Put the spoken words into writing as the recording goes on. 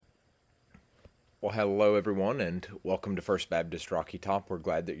Well, hello everyone, and welcome to First Baptist Rocky Top. We're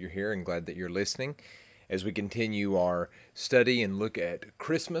glad that you're here and glad that you're listening as we continue our study and look at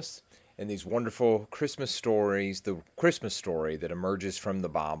Christmas and these wonderful Christmas stories, the Christmas story that emerges from the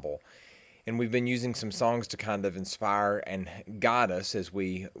Bible. And we've been using some songs to kind of inspire and guide us as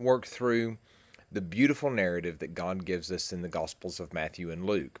we work through the beautiful narrative that God gives us in the Gospels of Matthew and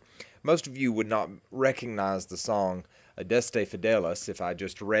Luke. Most of you would not recognize the song Adeste Fidelis if I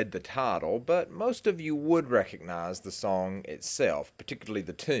just read the title, but most of you would recognize the song itself, particularly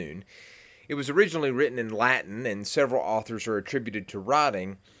the tune. It was originally written in Latin, and several authors are attributed to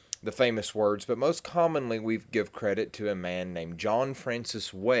writing the famous words, but most commonly we give credit to a man named John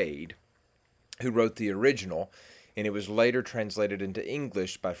Francis Wade, who wrote the original, and it was later translated into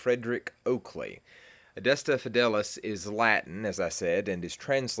English by Frederick Oakley. Adeste Fidelis is Latin, as I said, and is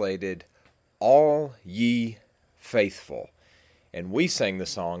translated All Ye Faithful. And we sang the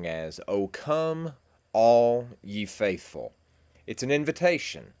song as O come, all ye faithful. It's an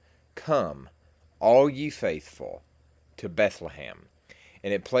invitation. Come, all ye faithful, to Bethlehem.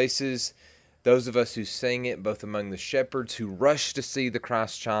 And it places those of us who sing it both among the shepherds who rush to see the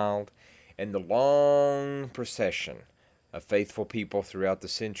Christ child and the long procession of faithful people throughout the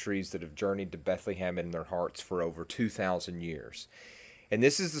centuries that have journeyed to Bethlehem in their hearts for over 2,000 years. And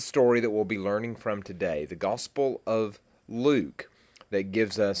this is the story that we'll be learning from today, the Gospel of Luke, that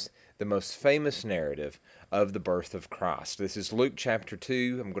gives us the most famous narrative of the birth of Christ. This is Luke chapter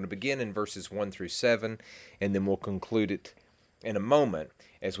 2. I'm going to begin in verses 1 through 7, and then we'll conclude it in a moment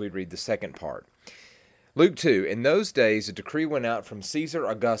as we read the second part. Luke 2, in those days a decree went out from Caesar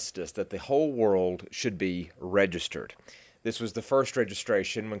Augustus that the whole world should be registered. This was the first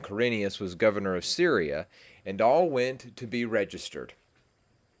registration when Quirinius was governor of Syria, and all went to be registered,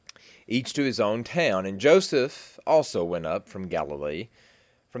 each to his own town. And Joseph also went up from Galilee,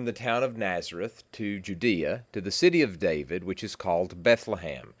 from the town of Nazareth to Judea, to the city of David, which is called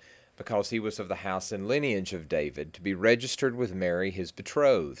Bethlehem, because he was of the house and lineage of David, to be registered with Mary his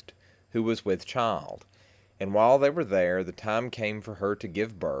betrothed, who was with child. And while they were there, the time came for her to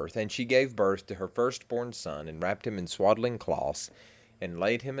give birth, and she gave birth to her firstborn son, and wrapped him in swaddling cloths, and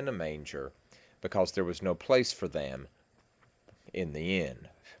laid him in a manger, because there was no place for them in the inn.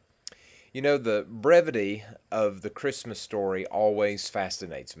 You know, the brevity of the Christmas story always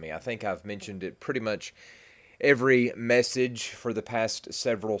fascinates me. I think I've mentioned it pretty much every message for the past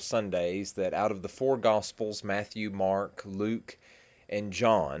several Sundays, that out of the four Gospels, Matthew, Mark, Luke, and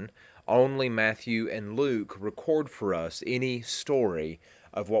John, only Matthew and Luke record for us any story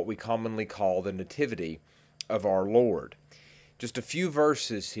of what we commonly call the Nativity of our Lord. Just a few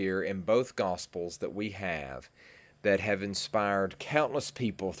verses here in both Gospels that we have that have inspired countless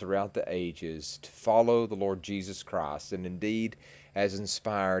people throughout the ages to follow the Lord Jesus Christ, and indeed has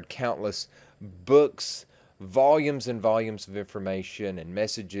inspired countless books, volumes and volumes of information and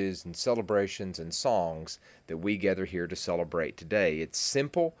messages and celebrations and songs that we gather here to celebrate today. It's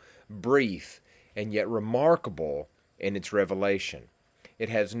simple, brief, and yet remarkable in its revelation. It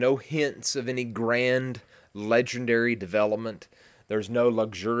has no hints of any grand, legendary development. There's no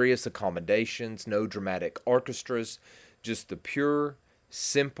luxurious accommodations, no dramatic orchestras, just the pure,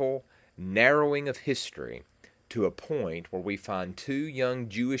 simple narrowing of history to a point where we find two young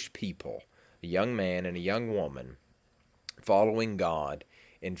Jewish people, a young man and a young woman, following God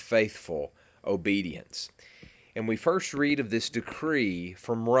in faithful obedience. And we first read of this decree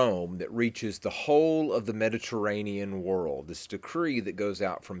from Rome that reaches the whole of the Mediterranean world, this decree that goes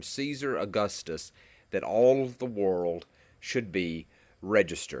out from Caesar Augustus that all of the world should be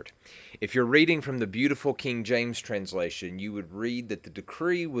registered. If you're reading from the beautiful King James translation, you would read that the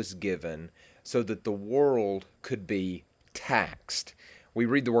decree was given so that the world could be taxed. We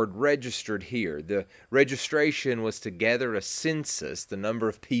read the word registered here. The registration was to gather a census, the number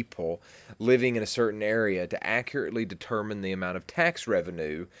of people living in a certain area, to accurately determine the amount of tax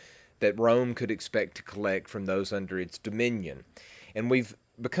revenue that Rome could expect to collect from those under its dominion. And we've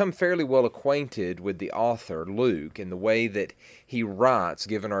become fairly well acquainted with the author, Luke, and the way that he writes,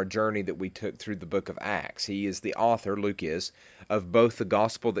 given our journey that we took through the book of Acts. He is the author, Luke is, of both the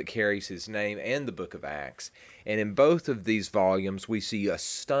gospel that carries his name and the book of Acts. And in both of these volumes, we see a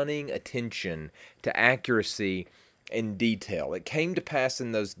stunning attention to accuracy and detail. It came to pass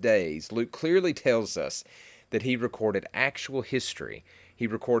in those days, Luke clearly tells us that he recorded actual history. He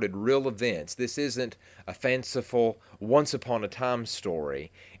recorded real events. This isn't a fanciful, once-upon-a-time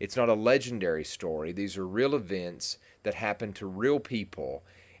story. It's not a legendary story. These are real events that happened to real people.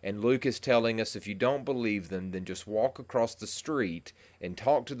 And Luke is telling us if you don't believe them, then just walk across the street and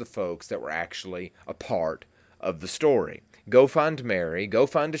talk to the folks that were actually a part of the story. Go find Mary, go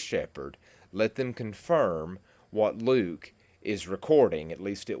find a shepherd, let them confirm what Luke is recording. At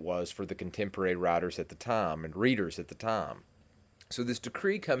least it was for the contemporary writers at the time and readers at the time. So this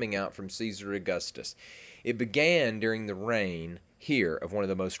decree coming out from Caesar Augustus, it began during the reign here of one of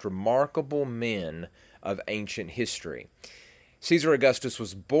the most remarkable men of ancient history. Caesar Augustus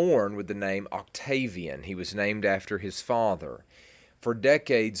was born with the name Octavian. He was named after his father. For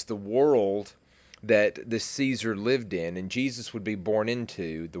decades, the world that this Caesar lived in and Jesus would be born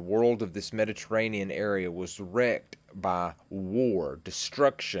into, the world of this Mediterranean area, was wrecked by war,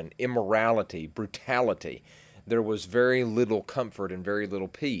 destruction, immorality, brutality. There was very little comfort and very little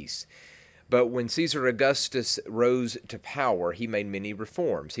peace. But when Caesar Augustus rose to power, he made many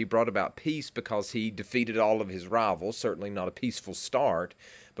reforms. He brought about peace because he defeated all of his rivals, certainly not a peaceful start,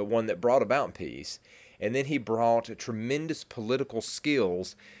 but one that brought about peace. And then he brought tremendous political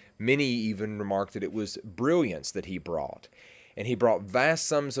skills. Many even remarked that it was brilliance that he brought. And he brought vast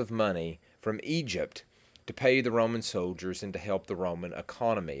sums of money from Egypt to pay the Roman soldiers and to help the Roman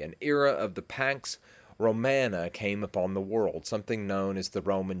economy. An era of the Pax Romana came upon the world, something known as the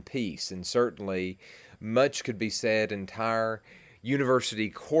Roman peace, and certainly much could be said. Entire university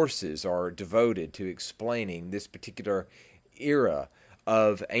courses are devoted to explaining this particular era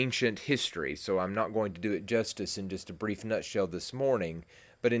of ancient history, so I'm not going to do it justice in just a brief nutshell this morning,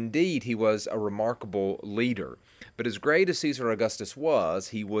 but indeed he was a remarkable leader. But as great as Caesar Augustus was,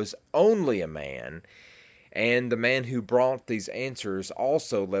 he was only a man. And the man who brought these answers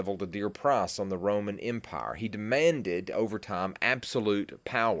also leveled a dear price on the Roman Empire. He demanded, over time, absolute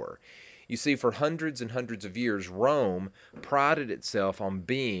power. You see, for hundreds and hundreds of years, Rome prided itself on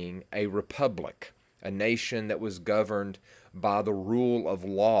being a republic, a nation that was governed by the rule of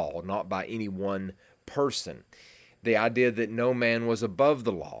law, not by any one person. The idea that no man was above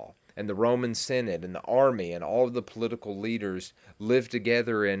the law, and the Roman Senate and the army and all of the political leaders lived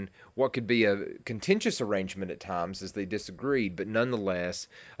together in what could be a contentious arrangement at times as they disagreed, but nonetheless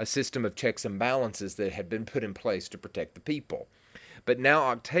a system of checks and balances that had been put in place to protect the people. But now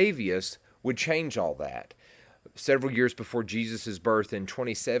Octavius would change all that. Several years before Jesus' birth in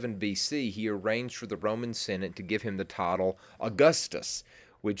 27 BC, he arranged for the Roman Senate to give him the title Augustus,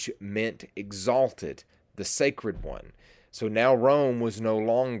 which meant exalted, the sacred one. So now Rome was no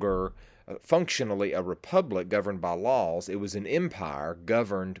longer functionally a republic governed by laws. It was an empire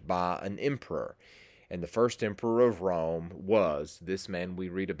governed by an emperor. And the first emperor of Rome was this man we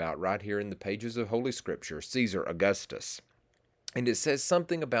read about right here in the pages of Holy Scripture, Caesar Augustus. And it says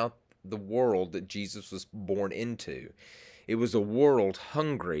something about the world that Jesus was born into. It was a world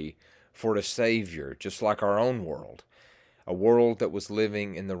hungry for a Savior, just like our own world. A world that was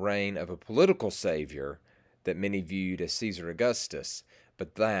living in the reign of a political Savior that many viewed as Caesar Augustus,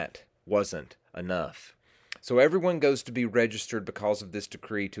 but that wasn't enough. So everyone goes to be registered because of this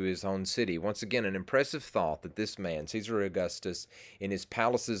decree to his own city. Once again, an impressive thought that this man, Caesar Augustus, in his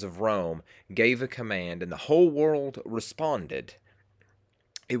palaces of Rome, gave a command and the whole world responded.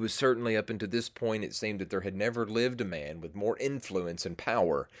 It was certainly up until this point, it seemed that there had never lived a man with more influence and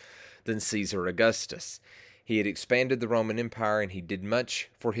power than Caesar Augustus. He had expanded the Roman Empire, and he did much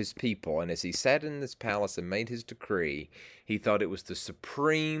for his people. And as he sat in this palace and made his decree, he thought it was the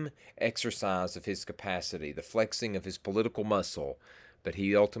supreme exercise of his capacity, the flexing of his political muscle. But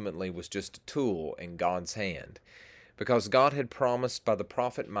he ultimately was just a tool in God's hand. Because God had promised by the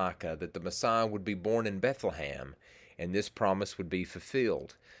prophet Micah that the Messiah would be born in Bethlehem, and this promise would be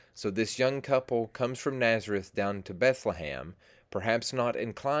fulfilled. So this young couple comes from Nazareth down to Bethlehem, perhaps not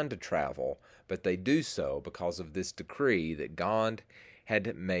inclined to travel, but they do so because of this decree that God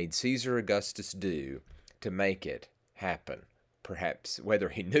had made Caesar Augustus do to make it happen, perhaps whether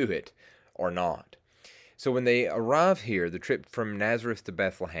he knew it or not. So when they arrive here, the trip from Nazareth to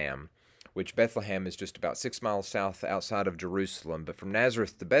Bethlehem, which Bethlehem is just about 6 miles south outside of Jerusalem, but from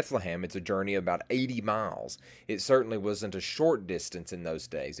Nazareth to Bethlehem, it's a journey of about 80 miles. It certainly wasn't a short distance in those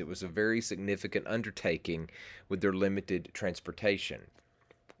days. It was a very significant undertaking with their limited transportation.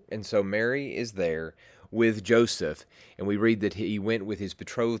 And so Mary is there with Joseph, and we read that he went with his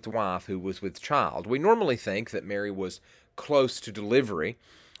betrothed wife who was with child. We normally think that Mary was close to delivery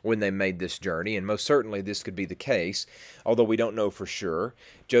when they made this journey, and most certainly this could be the case, although we don't know for sure.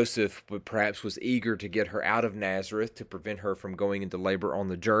 Joseph perhaps was eager to get her out of Nazareth to prevent her from going into labor on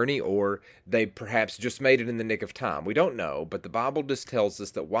the journey, or they perhaps just made it in the nick of time. We don't know, but the Bible just tells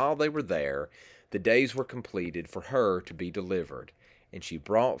us that while they were there, the days were completed for her to be delivered, and she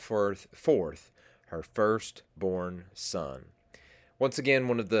brought forth her firstborn son. Once again,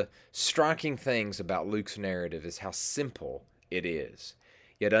 one of the striking things about Luke's narrative is how simple it is.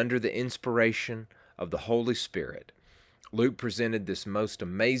 Yet under the inspiration of the Holy Spirit, Luke presented this most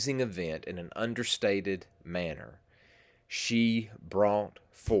amazing event in an understated manner. She brought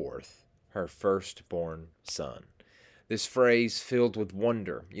forth her firstborn son. This phrase filled with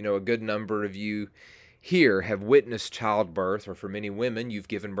wonder. A good number of you here have witnessed childbirth, or for many women, you've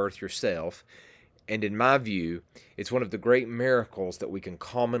given birth yourself. And in my view, it's one of the great miracles that we can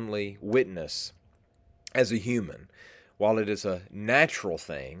commonly witness as a human. While it is a natural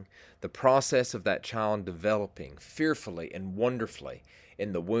thing, the process of that child developing fearfully and wonderfully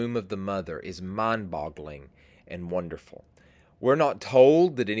in the womb of the mother is mind-boggling and wonderful. We're not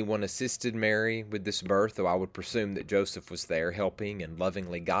told that anyone assisted Mary with this birth, though I would presume that Joseph was there helping and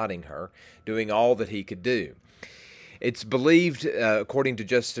lovingly guiding her, doing all that he could do. It's believed, according to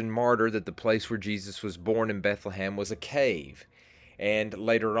Justin Martyr, that the place where Jesus was born in Bethlehem was a cave. And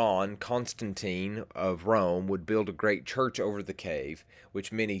later on, Constantine of Rome would build a great church over the cave,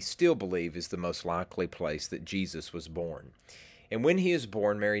 which many still believe is the most likely place that Jesus was born. And when he is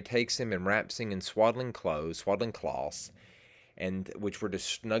born, Mary takes him and wraps him in swaddling cloths, and which were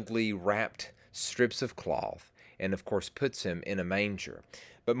just snugly wrapped strips of cloth, and of course puts him in a manger.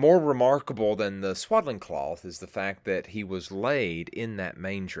 But more remarkable than the swaddling cloth is the fact that he was laid in that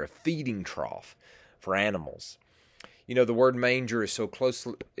manger, a feeding trough for animals. The word manger is so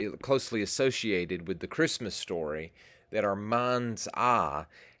closely associated with the Christmas story that our mind's eye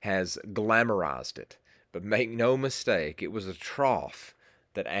has glamorized it. But make no mistake, it was a trough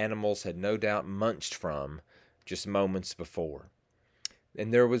that animals had no doubt munched from just moments before.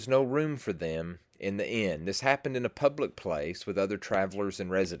 And there was no room for them in the inn. This happened in a public place with other travelers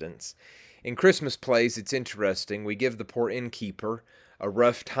and residents. In Christmas plays, it's interesting. We give the poor innkeeper a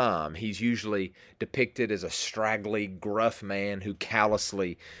rough time. He's usually depicted as a straggly, gruff man who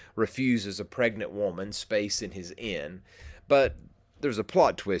callously refuses a pregnant woman space in his inn. But there's a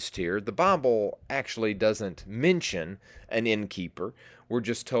plot twist here. The Bible actually doesn't mention an innkeeper. We're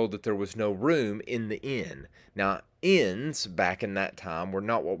just told that there was no room in the inn. Now, inns back in that time were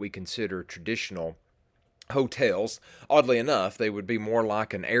not what we consider traditional hotels. Oddly enough, they would be more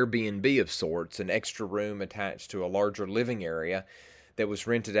like an Airbnb of sorts, an extra room attached to a larger living area that was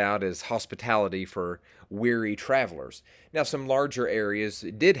rented out as hospitality for weary travelers. Now, some larger areas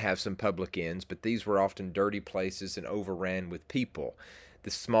did have some public inns, but these were often dirty places and overran with people.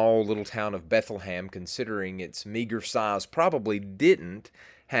 The small little town of Bethlehem, considering its meager size, probably didn't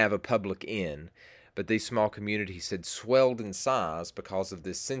have a public inn, but these small communities had swelled in size because of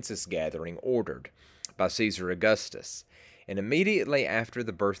this census gathering ordered by Caesar Augustus. And immediately after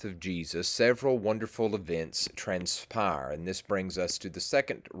the birth of Jesus, several wonderful events transpire. And this brings us to the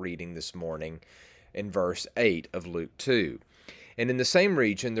second reading this morning in verse 8 of Luke 2. And in the same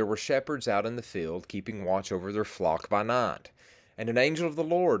region there were shepherds out in the field, keeping watch over their flock by night. And an angel of the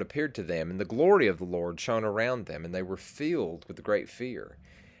Lord appeared to them, and the glory of the Lord shone around them, and they were filled with great fear.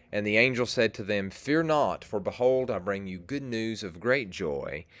 And the angel said to them, Fear not, for behold, I bring you good news of great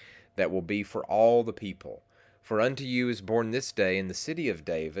joy that will be for all the people. For unto you is born this day in the city of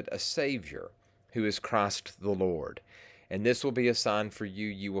David a Savior, who is Christ the Lord. And this will be a sign for you.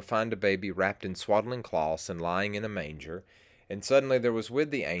 You will find a baby wrapped in swaddling cloths and lying in a manger. And suddenly there was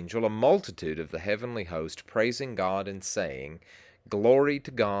with the angel a multitude of the heavenly host, praising God and saying, Glory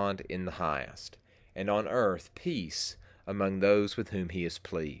to God in the highest, and on earth peace among those with whom he is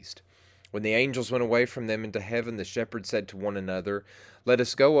pleased. When the angels went away from them into heaven, the shepherds said to one another, Let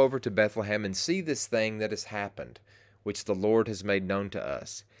us go over to Bethlehem and see this thing that has happened, which the Lord has made known to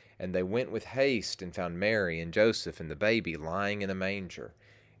us. And they went with haste and found Mary and Joseph and the baby lying in a manger.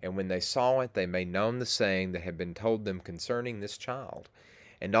 And when they saw it, they made known the saying that had been told them concerning this child.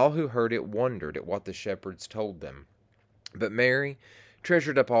 And all who heard it wondered at what the shepherds told them. But Mary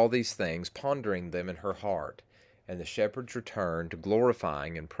treasured up all these things, pondering them in her heart. And the shepherds returned,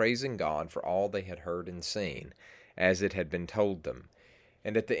 glorifying and praising God for all they had heard and seen, as it had been told them.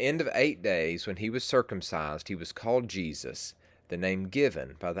 And at the end of 8 days, when he was circumcised, he was called Jesus, the name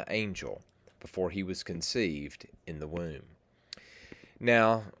given by the angel before he was conceived in the womb.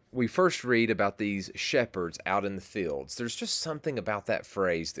 Now, we first read about these shepherds out in the fields. There's just something about that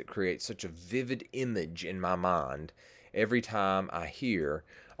phrase that creates such a vivid image in my mind every time I hear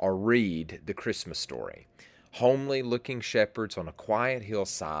or read the Christmas story. Homely-looking shepherds on a quiet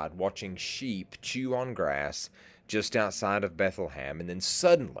hillside watching sheep chew on grass just outside of Bethlehem, and then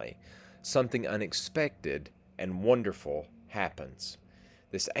suddenly something unexpected and wonderful happens.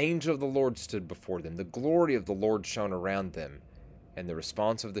 This angel of the Lord stood before them. The glory of the Lord shone around them, and the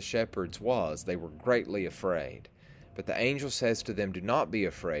response of the shepherds was they were greatly afraid. But the angel says to them, Do not be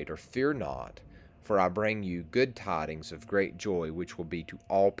afraid, or fear not, for I bring you good tidings of great joy, which will be to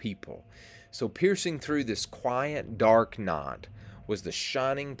all people. So piercing through this quiet, dark night was the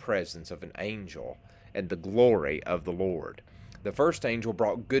shining presence of an angel and the glory of the Lord. The first angel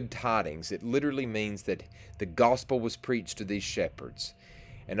brought good tidings. It literally means that the gospel was preached to these shepherds.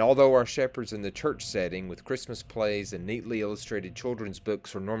 And although our shepherds in the church setting with Christmas plays and neatly illustrated children's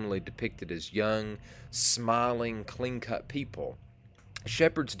books are normally depicted as young, smiling, clean-cut people,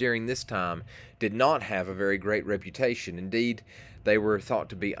 shepherds during this time did not have a very great reputation. Indeed, they were thought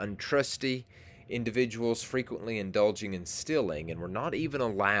to be untrusty individuals, frequently indulging in stealing, and were not even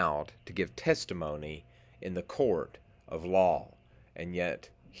allowed to give testimony in the court of law. And yet,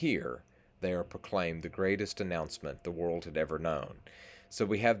 here, they are proclaimed the greatest announcement the world had ever known. So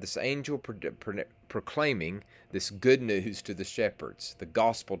we have this angel proclaiming this good news to the shepherds, the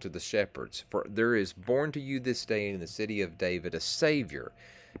gospel to the shepherds. For there is born to you this day in the city of David a Savior,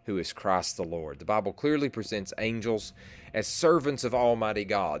 who is Christ the Lord. The Bible clearly presents angels as servants of Almighty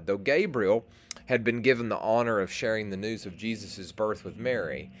God. Though Gabriel had been given the honor of sharing the news of Jesus' birth with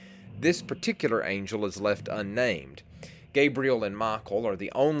Mary, this particular angel is left unnamed. Gabriel and Michael are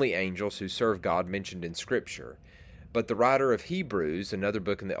the only angels who serve God mentioned in Scripture. But the writer of Hebrews, another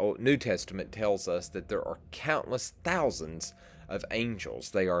book in the New Testament, tells us that there are countless thousands of angels.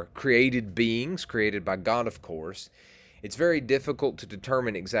 They are created beings, created by God, of course. It's very difficult to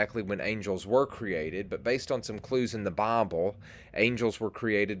determine exactly when angels were created, but based on some clues in the Bible, angels were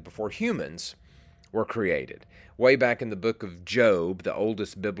created before humans were created. Way back in the book of Job, the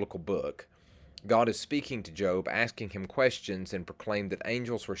oldest biblical book, God is speaking to Job, asking him questions, and proclaimed that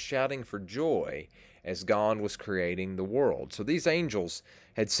angels were shouting for joy as God was creating the world. So these angels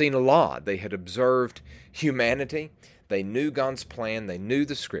had seen a lot. They had observed humanity. They knew God's plan. They knew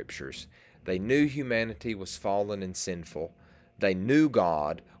the Scriptures. They knew humanity was fallen and sinful. They knew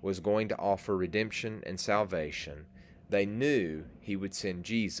God was going to offer redemption and salvation. They knew He would send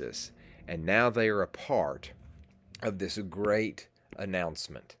Jesus. And now they are a part of this great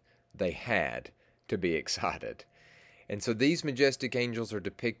announcement. They had to be excited. And so these majestic angels are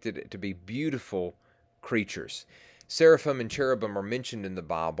depicted to be beautiful creatures. Seraphim and cherubim are mentioned in the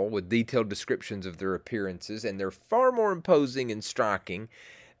Bible with detailed descriptions of their appearances, and they're far more imposing and striking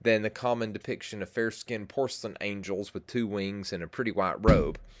than the common depiction of fair-skinned porcelain angels with 2 wings and a pretty white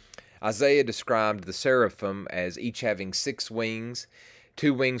robe. Isaiah described the seraphim as each having 6 wings,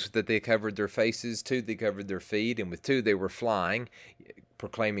 2 wings that they covered their faces, 2 they covered their feet, and with 2 they were flying,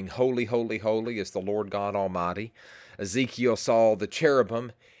 proclaiming, "Holy, holy, holy is the Lord God Almighty." Ezekiel saw the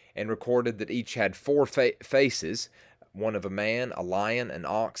cherubim and recorded that each had 4 faces, one of a man, a lion, an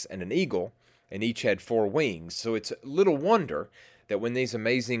ox, and an eagle, and each had 4 wings. So it's little wonder that when these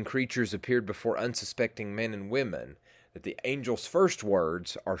amazing creatures appeared before unsuspecting men and women, that the angel's first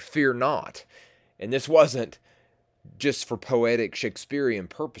words are, "Fear not." And this wasn't just for poetic Shakespearean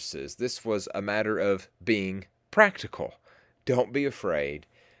purposes. This was a matter of being practical. Don't be afraid.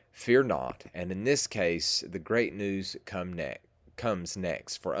 Fear not. And in this case, the great news comes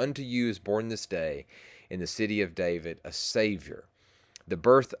next. For unto you is born this day in the city of David a Savior. The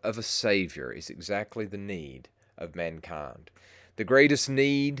birth of a Savior is exactly the need of mankind. The greatest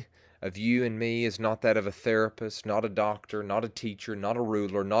need of you and me is not that of a therapist, not a doctor, not a teacher, not a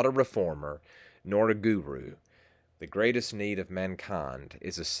ruler, not a reformer, nor a guru. The greatest need of mankind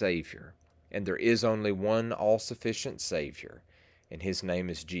is a Savior, and there is only one all-sufficient Savior, and His name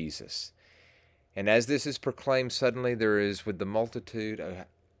is Jesus. And as this is proclaimed, suddenly there is with the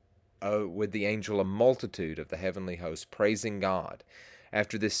angel a multitude of the heavenly host praising God.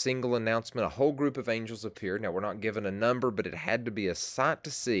 After this single announcement, a whole group of angels appeared. Now, we're not given a number, but it had to be a sight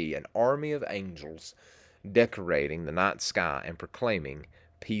to see, an army of angels decorating the night sky and proclaiming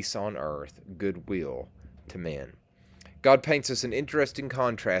peace on earth, goodwill to men. God paints us an interesting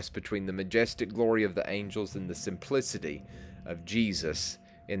contrast between the majestic glory of the angels and the simplicity of Jesus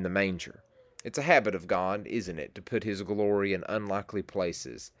in the manger. It's a habit of God, isn't it, to put His glory in unlikely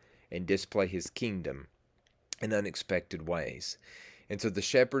places and display His kingdom in unexpected ways. And so the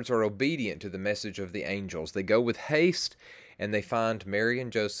shepherds are obedient to the message of the angels. They go with haste, and they find Mary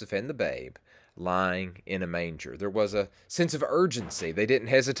and Joseph and the babe lying in a manger. There was a sense of urgency. They didn't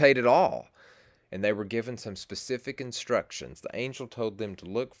hesitate at all. And they were given some specific instructions. The angel told them to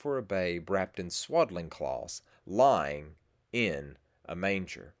look for a babe wrapped in swaddling cloths, lying in a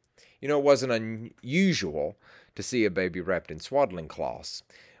manger. You know, it wasn't unusual to see a baby wrapped in swaddling cloths.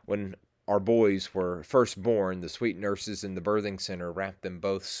 When our boys were first born, the sweet nurses in the birthing center wrapped them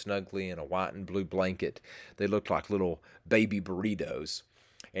both snugly in a white and blue blanket. They looked like little baby burritos.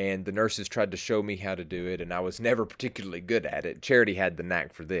 and the nurses tried to show me how to do it, and I was never particularly good at it. Charity had the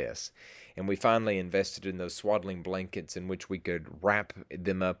knack for this. And we finally invested in those swaddling blankets in which we could wrap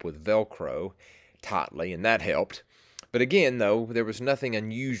them up with Velcro tightly, and that helped. But again, though, there was nothing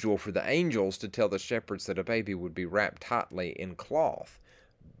unusual for the angels to tell the shepherds that a baby would be wrapped tightly in cloth.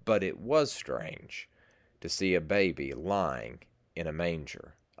 But it was strange to see a baby lying in a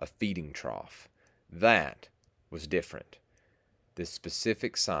manger, a feeding trough. That was different. This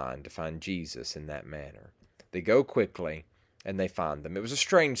specific sign to find Jesus in that manner. They go quickly, and they find them. It was a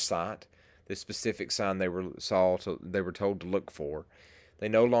strange sight, this specific sign they were told to look for. They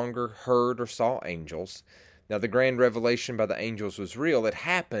no longer heard or saw angels. Now, the grand revelation by the angels was real. It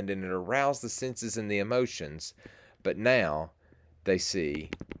happened, and it aroused the senses and the emotions. But now they see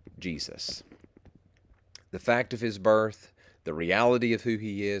Jesus. The fact of his birth, the reality of who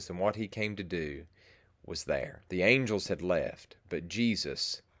he is and what he came to do was there. The angels had left, but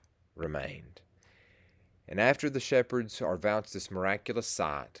Jesus remained. And after the shepherds are vouched this miraculous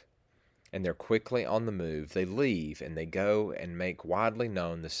sight, and they're quickly on the move, they leave and they go and make widely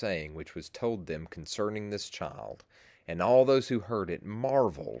known the saying which was told them concerning this child. And all those who heard it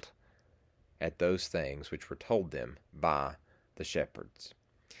marveled at those things which were told them by the shepherds.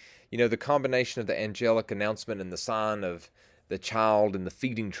 You know, the combination of the angelic announcement and the sign of the child in the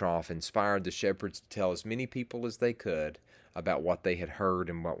feeding trough inspired the shepherds to tell as many people as they could about what they had heard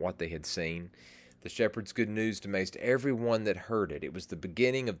and what they had seen. The shepherds' good news amazed everyone that heard it. It was the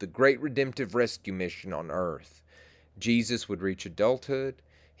beginning of the great redemptive rescue mission on earth. Jesus would reach adulthood.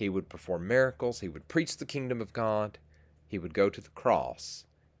 He would perform miracles. He would preach the kingdom of God. He would go to the cross.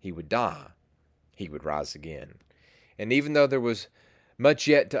 He would die. He would rise again. And even though there was much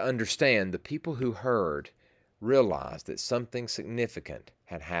yet to understand, the people who heard realized that something significant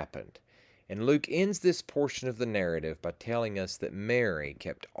had happened. And Luke ends this portion of the narrative by telling us that Mary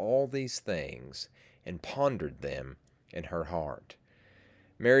kept all these things and pondered them in her heart.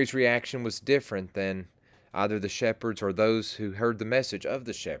 Mary's reaction was different than either the shepherds or those who heard the message of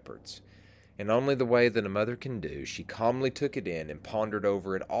the shepherds. In only the way that a mother can do, she calmly took it in and pondered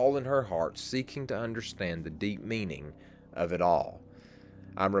over it all in her heart, seeking to understand the deep meaning of it all.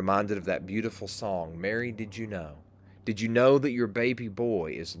 I'm reminded of that beautiful song, Mary, Did You Know? Did you know that your baby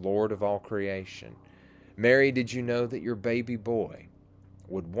boy is Lord of all creation? Mary, did you know that your baby boy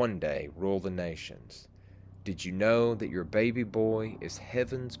would one day rule the nations? Did you know that your baby boy is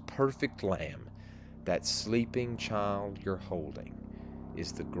heaven's perfect lamb? That sleeping child you're holding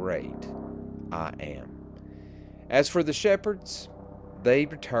is the great I Am. As for the shepherds, they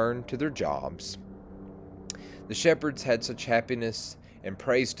returned to their jobs. The shepherds had such happiness and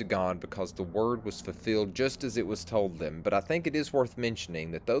praise to God because the word was fulfilled just as it was told them. But I think it is worth mentioning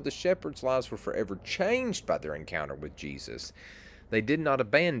that though the shepherds' lives were forever changed by their encounter with Jesus, they did not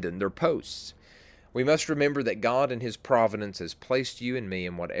abandon their posts. We must remember that God in his providence has placed you and me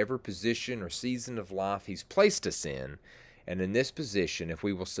in whatever position or season of life he's placed us in, and in this position, if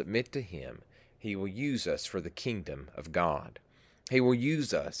we will submit to him, he will use us for the kingdom of God. He will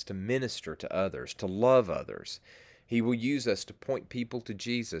use us to minister to others, to love others. He will use us to point people to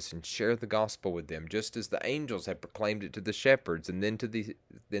Jesus and share the gospel with them, just as the angels had proclaimed it to the shepherds and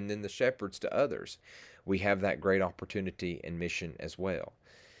then the shepherds to others. We have that great opportunity and mission as well.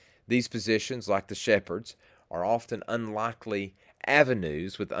 These positions, like the shepherds, are often unlikely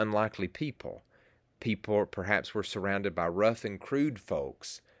avenues with unlikely people. People perhaps were surrounded by rough and crude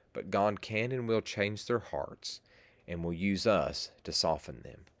folks, but God can and will change their hearts and will use us to soften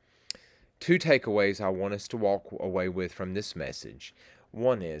them. Two takeaways I want us to walk away with from this message.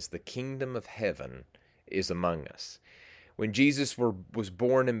 One is the kingdom of heaven is among us. When Jesus was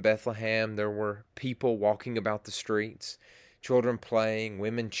born in Bethlehem, there were people walking about the streets, children playing,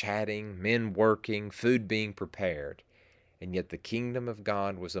 women chatting, men working, food being prepared. And yet the kingdom of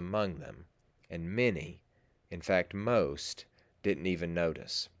God was among them, and many, in fact most, didn't even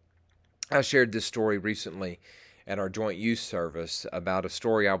notice. I shared this story recently at our joint youth service about a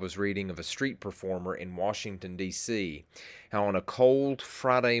story I was reading of a street performer in Washington, D.C., how on a cold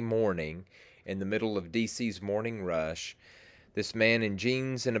Friday morning in the middle of D.C.'s morning rush, this man in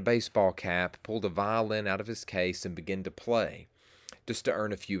jeans and a baseball cap pulled a violin out of his case and began to play, just to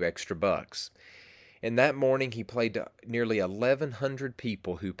earn a few extra bucks. And that morning he played to nearly 1,100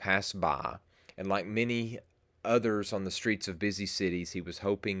 people who passed by, and like many others on the streets of busy cities, he was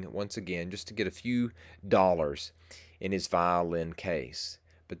hoping once again just to get a few dollars in his violin case.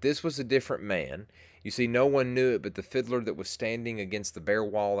 But this was a different man. You see, no one knew it, but the fiddler that was standing against the bare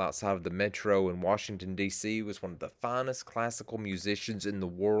wall outside of the metro in Washington, D.C. was one of the finest classical musicians in the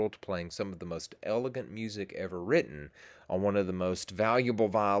world, playing some of the most elegant music ever written on one of the most valuable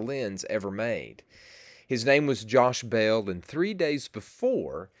violins ever made. His name was Josh Bell, and 3 days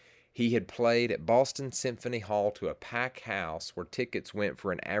before, he had played at Boston Symphony Hall to a packed house where tickets went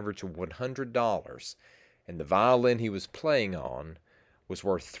for an average of $100, and the violin he was playing on was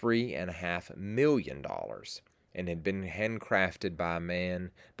worth $3.5 million and had been handcrafted by a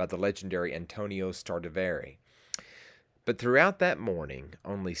man by the legendary Antonio Stradivari. But throughout that morning,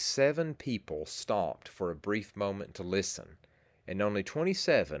 only 7 people stopped for a brief moment to listen, and only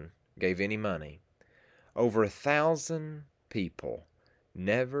 27 gave any money. Over 1,000 people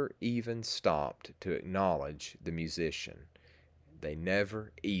never even stopped to acknowledge the musician. They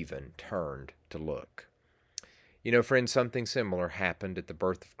never even turned to look. You know, friends, something similar happened at the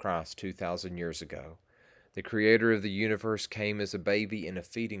birth of Christ 2,000 years ago. The creator of the universe came as a baby in a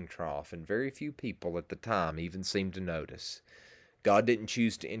feeding trough, and very few people at the time even seemed to notice. God didn't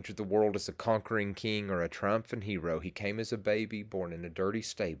choose to enter the world as a conquering king or a triumphant hero. He came as a baby born in a dirty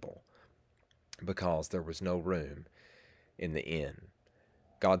stable because there was no room in the inn.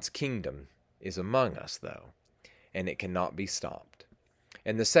 God's kingdom is among us, though, and it cannot be stopped.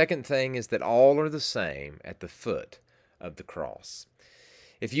 And the second thing is that all are the same at the foot of the cross.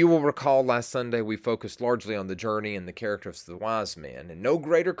 If you will recall, last Sunday we focused largely on the journey and the character of the wise men, and no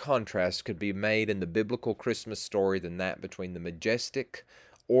greater contrast could be made in the biblical Christmas story than that between the majestic,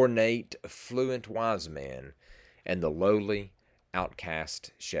 ornate, affluent wise men and the lowly,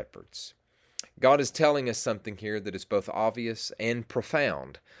 outcast shepherds. God is telling us something here that is both obvious and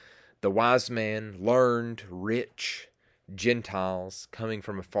profound. The wise man, learned, rich, Gentiles coming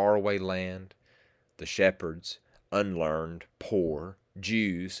from a faraway land. The shepherds, unlearned, poor,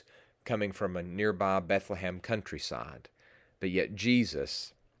 Jews coming from a nearby Bethlehem countryside. But yet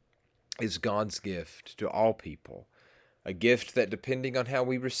Jesus is God's gift to all people, a gift that, depending on how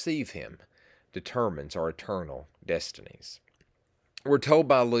we receive him, determines our eternal destinies. We're told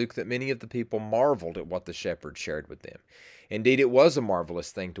by Luke that many of the people marveled at what the shepherds shared with them. Indeed, it was a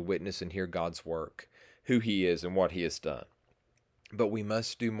marvelous thing to witness and hear God's work, who he is and what he has done. But we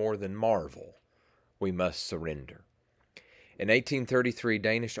must do more than marvel. We must surrender. In 1833,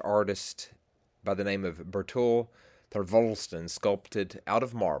 Danish artist by the name of Bertel Thorvaldsen sculpted out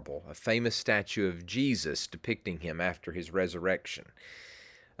of marble a famous statue of Jesus depicting him after his resurrection.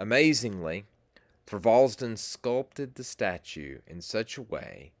 Amazingly, Thorvaldsen sculpted the statue in such a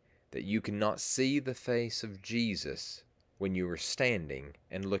way that you cannot see the face of Jesus when you are standing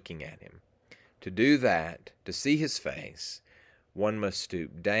and looking at him. To do that, to see his face, one must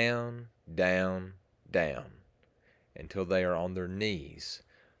stoop down, down, down, until they are on their knees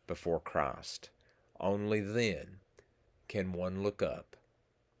before Christ. Only then can one look up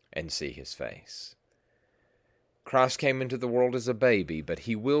and see his face. Christ came into the world as a baby, but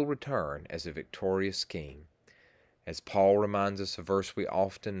he will return as a victorious king. As Paul reminds us, a verse we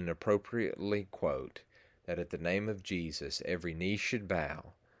often and appropriately quote, that at the name of Jesus every knee should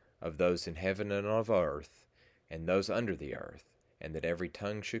bow, of those in heaven and of earth, and those under the earth, and that every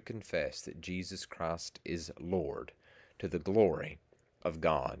tongue should confess that Jesus Christ is Lord, to the glory of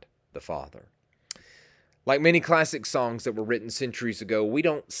God the Father. Like many classic songs that were written centuries ago, we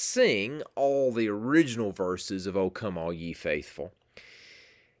don't sing all the original verses of O Come All Ye Faithful.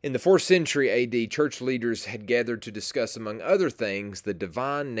 In the 4th century A.D., church leaders had gathered to discuss, among other things, the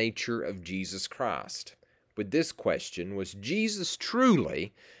divine nature of Jesus Christ. With this question, was Jesus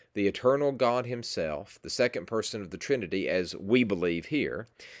truly the eternal God himself, the second person of the Trinity, as we believe here,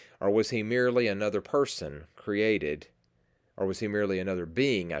 or was he merely another person created, or was he merely another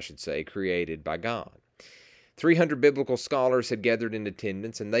being, created by God? 300 biblical scholars had gathered in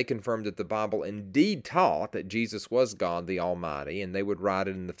attendance, and they confirmed that the Bible indeed taught that Jesus was God the Almighty, and they would write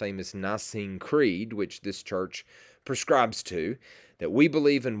it in the famous Nicene Creed, which this church prescribes to, that we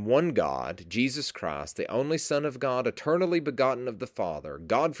believe in one God, Jesus Christ, the only Son of God, eternally begotten of the Father,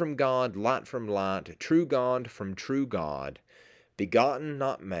 God from God, light from light, true God from true God, begotten,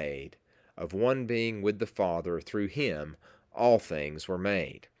 not made, of one being with the Father. Through him all things were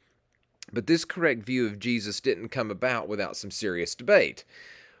made. But this correct view of Jesus didn't come about without some serious debate.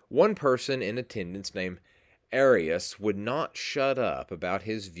 One person in attendance named Arius would not shut up about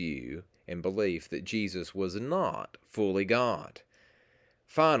his view and belief that Jesus was not fully God.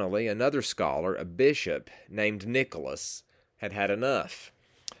 Finally, another scholar, a bishop named Nicholas, had had enough.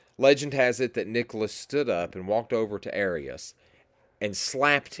 Legend has it that Nicholas stood up and walked over to Arius and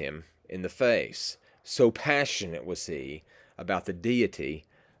slapped him in the face. So passionate was he about the deity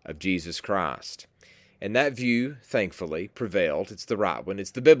of Jesus Christ. And that view, thankfully, prevailed. It's the right one.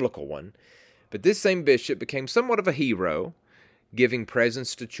 It's the biblical one. But this same bishop became somewhat of a hero, giving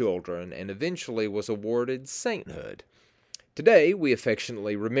presents to children, and eventually was awarded sainthood. Today, we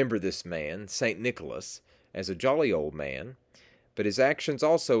affectionately remember this man, St. Nicholas, as a jolly old man, but his actions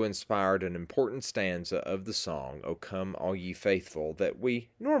also inspired an important stanza of the song, O Come All Ye Faithful, that we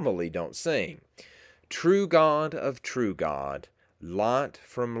normally don't sing. True God of true God, light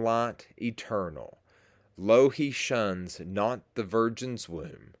from light eternal, lo, he shuns not the Virgin's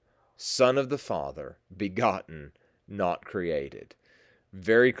womb, Son of the Father, begotten, not created.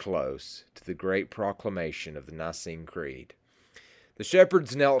 Very close to the great proclamation of the Nicene Creed. The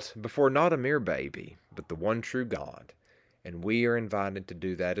shepherds knelt before not a mere baby, but the one true God, and we are invited to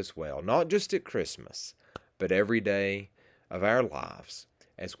do that as well, not just at Christmas, but every day of our lives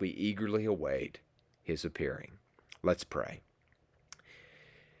as we eagerly await his appearing. Let's pray.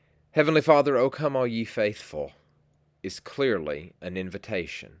 Heavenly Father, O come all ye faithful, is clearly an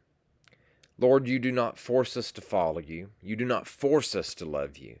invitation. Lord, you do not force us to follow you. You do not force us to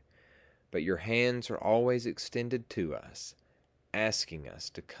love you, but your hands are always extended to us, asking us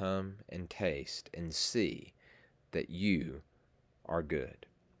to come and taste and see that you are good.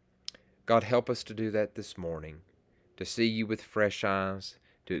 God, help us to do that this morning, to see you with fresh eyes,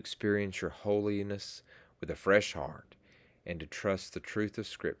 to experience your holiness with a fresh heart, and to trust the truth of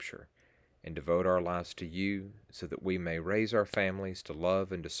Scripture and devote our lives to you so that we may raise our families to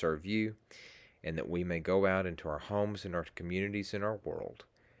love and to serve you, and that we may go out into our homes and our communities and our world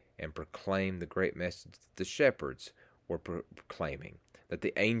and proclaim the great message that the shepherds were proclaiming, that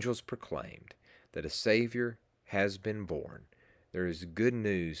the angels proclaimed, that a Savior has been born. There is good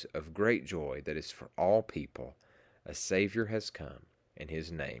news of great joy that is for all people. A Savior has come, and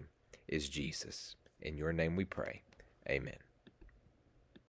his name is Jesus. In your name we pray. Amen.